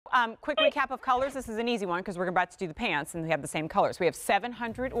quick recap of colors. This is an easy one because we're about to do the pants and we have the same colors. We have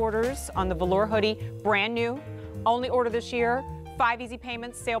 700 orders on the velour hoodie, brand new, only order this year, 5 easy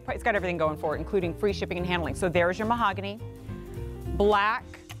payments, sale price. It's got everything going for it, including free shipping and handling. So there's your mahogany, black,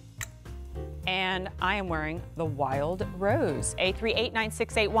 and I am wearing the wild rose,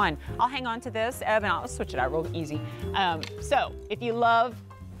 A389681. I'll hang on to this, and I'll switch it out real easy. So if you love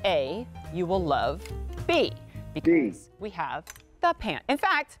A, you will love B, because we have the pant. In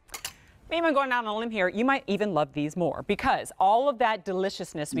fact, maybe I'm going out on a limb here, you might even love these more, because all of that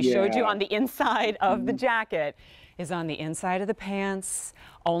deliciousness we showed you on the inside of the jacket is on the inside of the pants.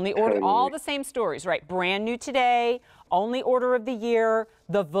 Only order, all the same stories, right? Brand new today, only order of the year,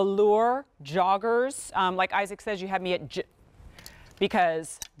 the velour joggers. Like Isaac says, you have me at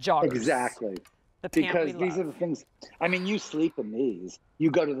because joggers. Exactly. Because these are the things, I mean, you sleep in these. You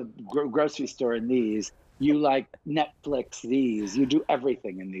go to the grocery store in these. You like Netflix these. You do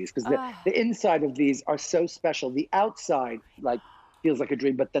everything in these. Because the inside of these are so special. The outside, like, feels like a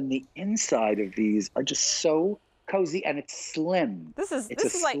dream. But then the inside of these are just so cozy, and it's slim. This is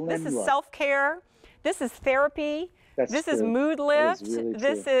self-care. This is therapy. This is mood lift. Really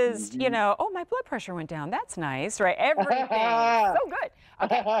this is, you know, oh, my blood pressure went down. That's nice, right? Everything. So good.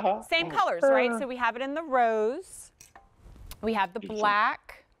 Okay, same colors, right? So we have it in the rose. We have the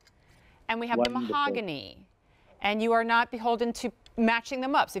black. And we have the mahogany. And you are not beholden to matching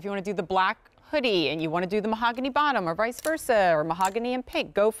them up. So if you want to do the black hoodie and you want to do the mahogany bottom or vice versa, or mahogany and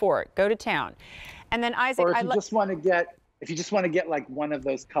pink, go for it. Go to town. And then Isaac, or if you just want to get like one of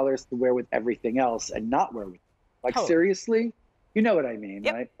those colors to wear with everything else and not wear with, like seriously, you know what I mean,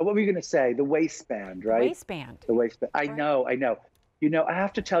 right? What were you going to say? The waistband, right? Waistband. The waistband. I know. You know, I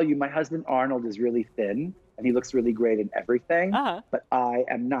have to tell you, my husband Arnold is really thin and he looks really great in everything, but I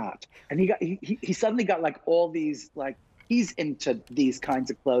am not. And he suddenly got like all these, like, he's into these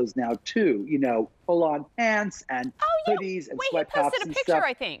kinds of clothes now too, you know, full-on pants and hoodies and sweatpants and stuff. He posted a picture,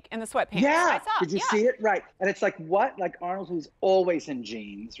 I think, in the sweatpants. Yeah, did you see it? Right. And it's like, what? Like Arnold, who's always in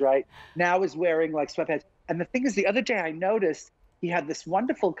jeans, right, now is wearing like sweatpants. And the thing is, the other day I noticed he had this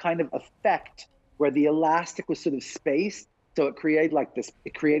wonderful kind of effect where the elastic was sort of spaced. So it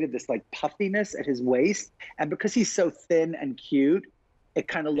created this like puffiness at his waist. And because he's so thin and cute, it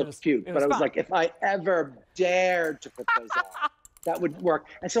kind of looked cute. But I was like, if I ever dared to put those on, that would work.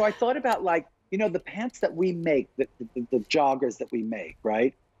 And so I thought about, like, you know, the pants that we make, the joggers that we make,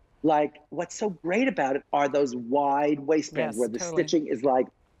 right? Like, what's so great about it are those wide waistbands where the stitching is like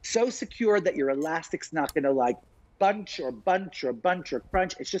so secure that your elastic's not going to like bunch or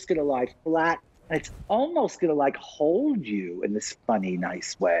crunch. It's just going to lie flat. And it's almost going to like hold you in this funny,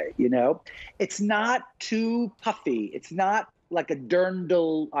 nice way, you know? It's not too puffy. It's not like a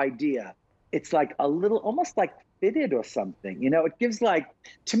dirndl idea. It's like a little, almost like fitted or something, you know? It gives like,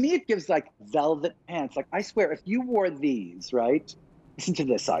 to me, it gives like velvet pants. Like, I swear, if you wore these, right? Listen to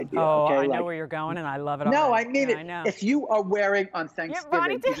this idea. Oh, okay? I know like, where you're going, and I love it. No, already. I mean it. I know. If you are wearing on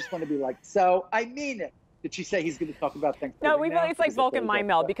Thanksgiving, you just want to be like, so I mean it. Did she say he's going to talk about Thanksgiving? No, it's like Vulcan mind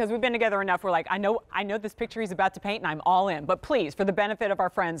meld, because we've been together enough. We're like, I know this picture he's about to paint, and I'm all in. But please, for the benefit of our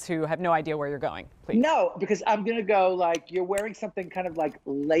friends who have no idea where you're going, please. No, because I'm going to go like, you're wearing something kind of like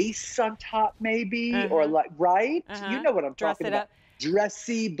lace on top, maybe, or like, right? You know what I'm talking about.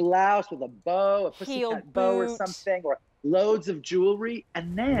 Dressy blouse with a bow, a pussycat bow or something, or loads of jewelry,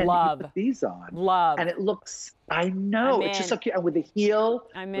 and then you put these on. And it looks, I know, it's just so cute. And with a heel,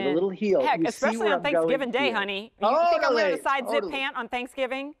 with a little heel. Heck, especially on Thanksgiving Day, honey. You think I'm wearing a side zip pant on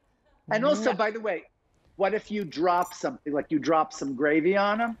Thanksgiving? And also, by the way, what if you drop something, like you drop some gravy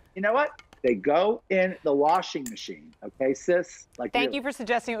on them? You know what? They go in the washing machine, okay, sis? Like, Thank you for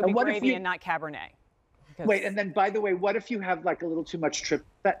suggesting it would be gravy and not Cabernet. Wait, and then, by the way, what if you have like a little too much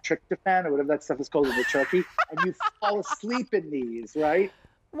tryptophan or whatever that stuff is called in the turkey, and you fall asleep in these, right?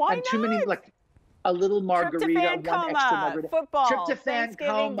 Why and too many, like a little margarita, one extra margarita. Football, tryptophan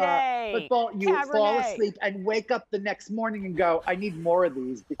coma, football, you fall asleep and wake up the next morning and go, I need more of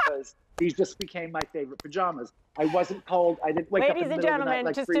these because these just became my favorite pajamas. I wasn't cold. I didn't wake up in the middle of the night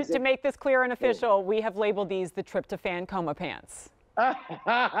like just to make this clear and official, we have labeled these the tryptophan coma pants. And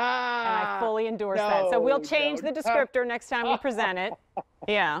I fully endorse that. So we'll change the descriptor next time we present it.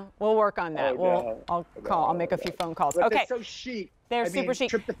 Yeah, we'll work on that. I'll make a few phone calls. But okay. They're so chic. They're super chic.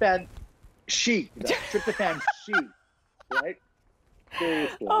 Tryptophan chic. Tryptophan chic. Right?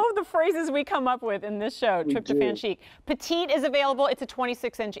 Seriously. Oh, the phrases we come up with in this show. Tryptophan chic. Petite is available. It's a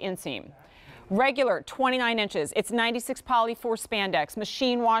 26-inch inseam. Regular, 29 inches. It's 96 poly 4 spandex,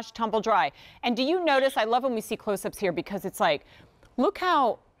 machine wash, tumble dry. And do you notice, I love when we see close-ups here because it's like, look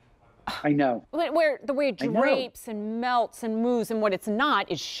how I know. Where the way it drapes and melts and moves, and what it's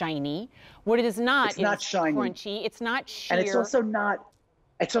not is shiny. What it is not is shiny. crunchy. It's not sheer. And it's also not.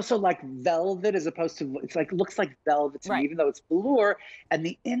 It's also like velvet as opposed to, it's like, looks like velvet to me, even though it's velour. And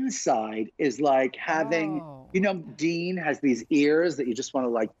the inside is like having, you know, Dean has these ears that you just want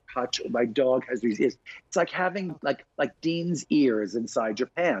to like touch. My dog has these ears. It's like having like Dean's ears inside your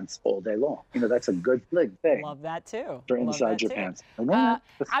pants all day long. You know, that's a good thing. Love that too. For inside your pants.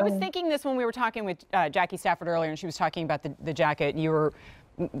 I was thinking this when we were talking with Jackie Stafford earlier, and she was talking about the jacket. You were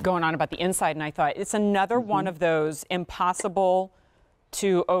going on about the inside, and I thought it's another one of those impossible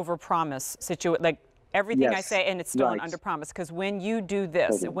to overpromise situation, like everything I say, and it's still an underpromise, because when you do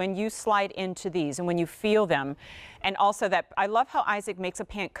this, when you slide into these, and when you feel them, and also that, I love how Isaac makes a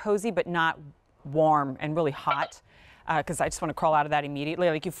pant cozy but not warm and really hot, because I just want to crawl out of that immediately.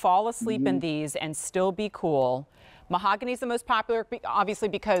 Like you fall asleep in these and still be cool. Mahogany is the most popular, obviously,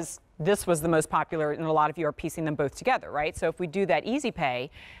 because this was the most popular, and a lot of you are piecing them both together, right? So if we do that easy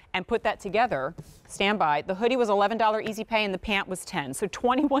pay and put that together, stand by. The hoodie was $11 easy pay and the pant was $10, so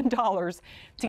 $21 to